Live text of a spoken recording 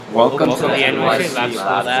Welcome to Welcome the to the NYC NYC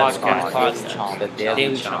Lab Lab School Podcast, podcast, Chomp, the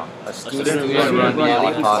Daily Chomp, a student-run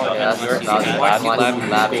daily podcast about the NYC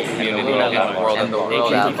Lab community and the world at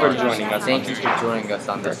large. Thank you for joining us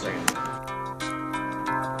on this journey.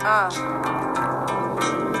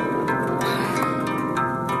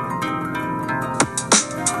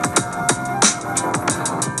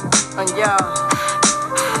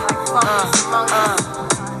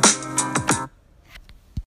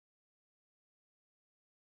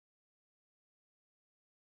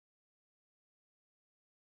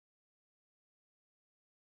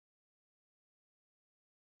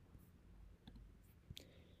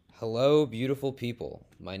 Hello, beautiful people.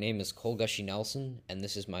 My name is Cole Gushy Nelson, and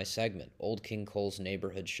this is my segment, Old King Cole's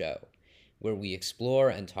Neighborhood Show, where we explore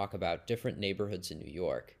and talk about different neighborhoods in New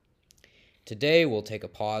York. Today, we'll take a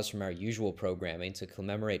pause from our usual programming to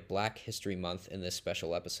commemorate Black History Month in this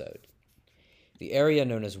special episode. The area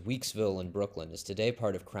known as Weeksville in Brooklyn is today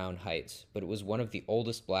part of Crown Heights, but it was one of the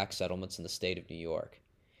oldest black settlements in the state of New York.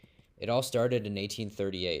 It all started in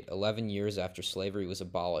 1838, 11 years after slavery was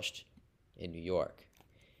abolished in New York.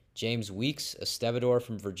 James Weeks, a stevedore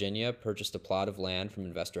from Virginia, purchased a plot of land from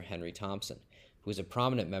investor Henry Thompson, who was a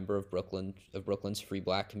prominent member of Brooklyn's free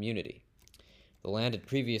black community. The land had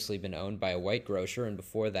previously been owned by a white grocer and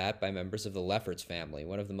before that by members of the Lefferts family,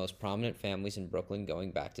 one of the most prominent families in Brooklyn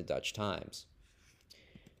going back to Dutch times.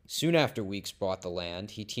 Soon after Weeks bought the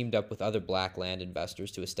land, he teamed up with other black land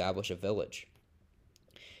investors to establish a village.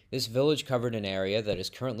 This village covered an area that is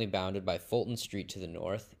currently bounded by Fulton Street to the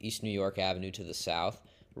north, East New York Avenue to the south,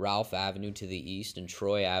 Ralph Avenue to the east, and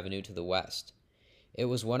Troy Avenue to the west. It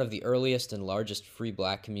was one of the earliest and largest free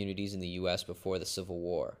black communities in the U.S. before the Civil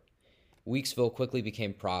War. Weeksville quickly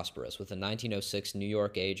became prosperous, with a 1906 New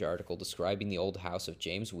York Age article describing the old house of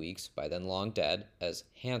James Weeks, by then long dead, as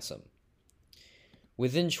handsome.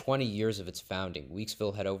 Within 20 years of its founding,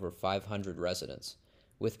 Weeksville had over 500 residents,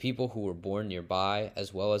 with people who were born nearby,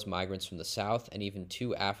 as well as migrants from the South and even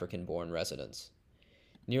 2 African-born residents.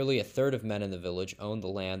 Nearly a third of men in the village owned the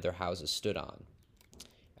land their houses stood on.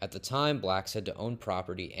 At the time, blacks had to own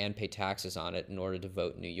property and pay taxes on it in order to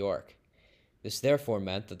vote in New York. This therefore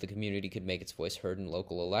meant that the community could make its voice heard in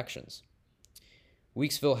local elections.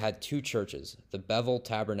 Weeksville had 2 churches, the Bevel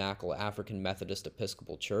Tabernacle African Methodist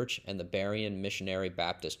Episcopal Church and the Berrien Missionary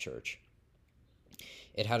Baptist Church.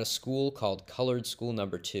 It had a school called Colored School No.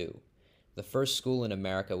 2, the first school in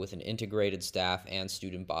America with an integrated staff and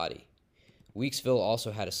student body. Weeksville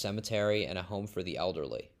also had a cemetery and a home for the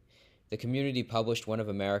elderly. The community published one of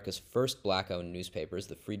America's first black-owned newspapers,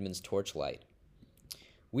 the Freedmen's Torchlight.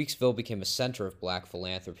 Weeksville became a center of black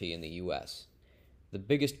philanthropy in the U.S. The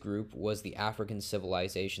biggest group was the African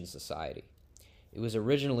Civilization Society. It was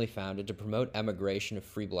originally founded to promote emigration of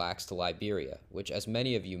free blacks to Liberia, which, as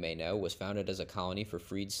many of you may know, was founded as a colony for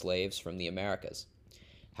freed slaves from the Americas.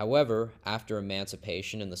 However, after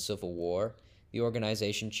emancipation and the Civil War, the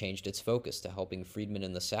organization changed its focus to helping freedmen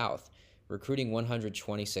in the South, recruiting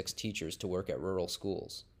 126 teachers to work at rural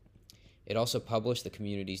schools. It also published the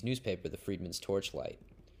community's newspaper, the Freedmen's Torchlight.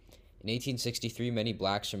 In 1863, many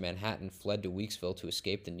blacks from Manhattan fled to Weeksville to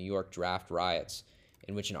escape the New York draft riots,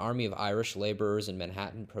 in which an army of Irish laborers in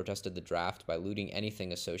Manhattan protested the draft by looting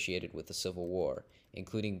anything associated with the Civil War,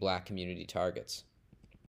 including black community targets.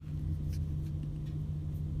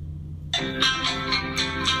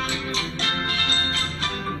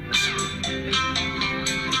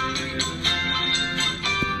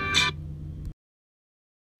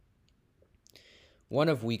 One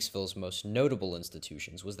of Weeksville's most notable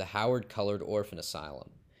institutions was the Howard Colored Orphan Asylum,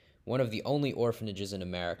 one of the only orphanages in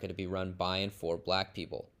America to be run by and for black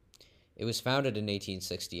people. It was founded in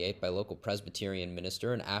 1868 by local Presbyterian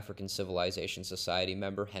minister and African Civilization Society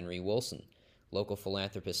member Henry Wilson, local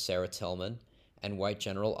philanthropist Sarah Tillman, and white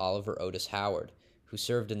General Oliver Otis Howard, who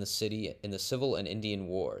served in the city in the Civil and Indian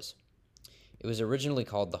Wars. It was originally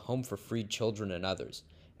called the Home for Freed Children and Others,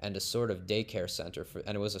 and it was a sort of daycare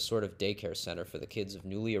center for the kids of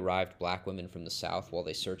newly arrived black women from the South while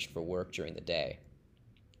they searched for work during the day.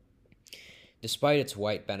 Despite its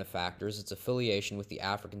white benefactors, its affiliation with the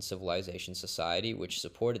African Civilization Society, which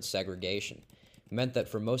supported segregation, meant that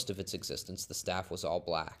for most of its existence the staff was all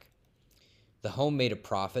black. The home made a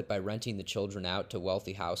profit by renting the children out to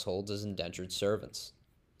wealthy households as indentured servants.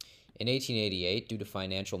 In 1888, due to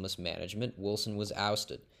financial mismanagement, Wilson was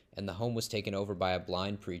ousted, and the home was taken over by a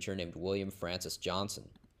blind preacher named William Francis Johnson.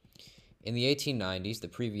 In the 1890s, the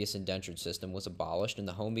previous indentured system was abolished and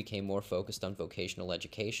the home became more focused on vocational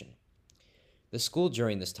education. The school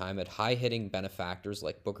during this time had high-hitting benefactors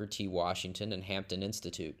like Booker T. Washington and Hampton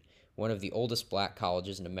Institute, one of the oldest black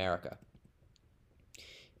colleges in America.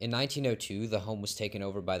 In 1902, the home was taken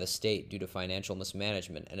over by the state due to financial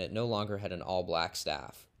mismanagement, and it no longer had an all-black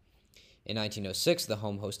staff. In 1906, the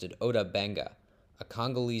home hosted Oda Benga, a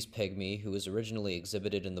Congolese pygmy who was originally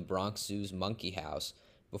exhibited in the Bronx Zoo's Monkey House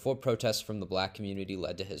before protests from the black community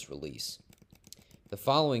led to his release. The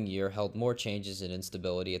following year held more changes and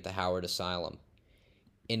instability at the Howard Asylum.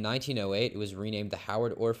 In 1908, it was renamed the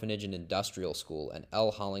Howard Orphanage and Industrial School, and L.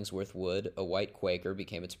 Hollingsworth Wood, a white Quaker,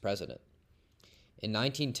 became its president. In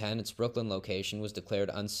 1910, its Brooklyn location was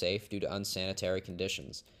declared unsafe due to unsanitary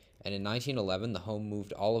conditions, and in 1911, the home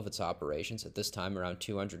moved all of its operations, at this time around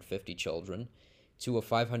 250 children, to a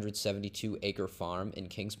 572-acre farm in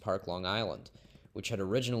Kings Park, Long Island, which had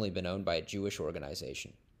originally been owned by a Jewish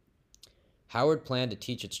organization. Howard planned to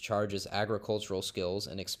teach its charges agricultural skills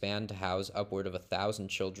and expand to house upward of 1,000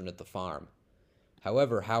 children at the farm.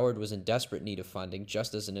 However, Howard was in desperate need of funding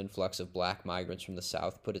just as an influx of black migrants from the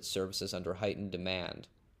South put its services under heightened demand.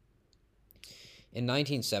 In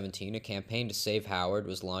 1917, a campaign to save Howard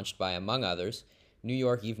was launched by, among others, New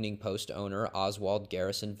York Evening Post owner Oswald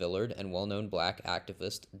Garrison Villard and well-known black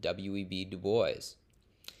activist W.E.B. Du Bois.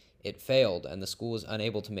 It failed, and the school was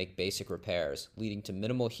unable to make basic repairs, leading to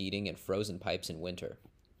minimal heating and frozen pipes in winter.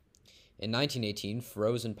 In 1918,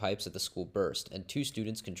 frozen pipes at the school burst, and 2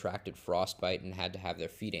 students contracted frostbite and had to have their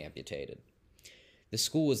feet amputated. The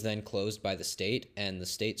school was then closed by the state, and the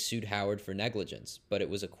state sued Howard for negligence, but it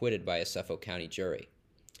was acquitted by a Suffolk County jury.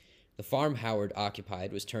 The farm Howard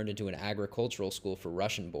occupied was turned into an agricultural school for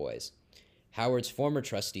Russian boys. Howard's former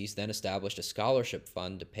trustees then established a scholarship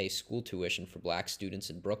fund to pay school tuition for black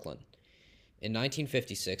students in Brooklyn. In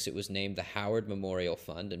 1956, it was named the Howard Memorial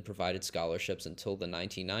Fund and provided scholarships until the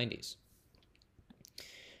 1990s.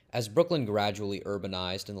 As Brooklyn gradually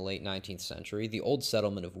urbanized in the late 19th century, the old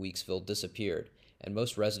settlement of Weeksville disappeared, and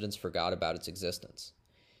most residents forgot about its existence.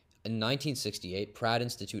 In 1968, Pratt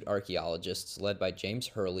Institute archaeologists, led by James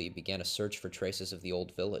Hurley, began a search for traces of the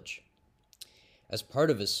old village. As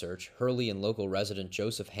part of his search, Hurley and local resident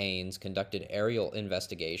Joseph Haynes conducted aerial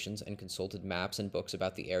investigations and consulted maps and books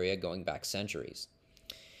about the area going back centuries.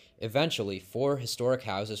 Eventually, 4 historic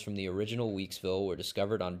houses from the original Weeksville were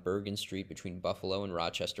discovered on Bergen Street between Buffalo and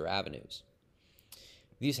Rochester Avenues.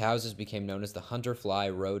 These houses became known as the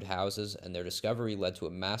Hunterfly Road houses, and their discovery led to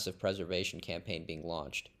a massive preservation campaign being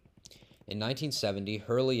launched. In 1970,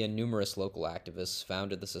 Hurley and numerous local activists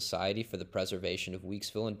founded the Society for the Preservation of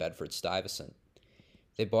Weeksville and Bedford-Stuyvesant.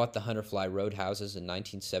 They bought the Hunterfly Road houses in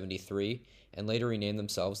 1973 and later renamed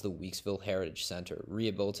themselves the Weeksville Heritage Center,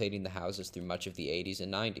 rehabilitating the houses through much of the 80s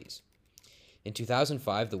and 90s. In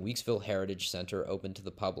 2005, the Weeksville Heritage Center opened to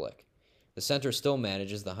the public. The center still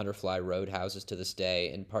manages the Hunterfly Road houses to this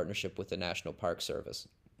day in partnership with the National Park Service.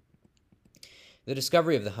 The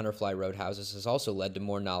discovery of the Hunterfly Road houses has also led to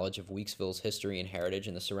more knowledge of Weeksville's history and heritage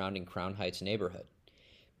in the surrounding Crown Heights neighborhood.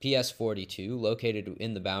 PS 42, located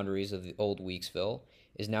in the boundaries of the old Weeksville,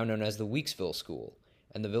 is now known as the Weeksville School,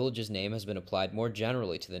 and the village's name has been applied more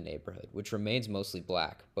generally to the neighborhood, which remains mostly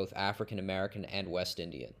black, both African American and West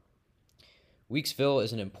Indian. Weeksville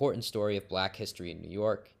is an important story of black history in New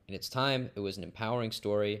York. In its time, it was an empowering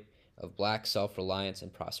story of black self-reliance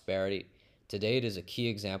and prosperity. Today, it is a key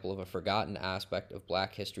example of a forgotten aspect of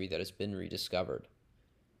black history that has been rediscovered.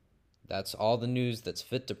 That's all the news that's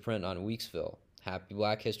fit to print on Weeksville. Happy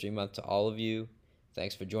Black History Month to all of you.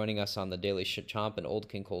 Thanks for joining us on the Daily Chomp and Old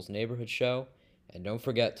King Cole's Neighborhood Show. And don't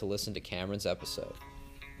forget to listen to Cameron's episode.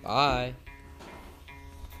 Bye!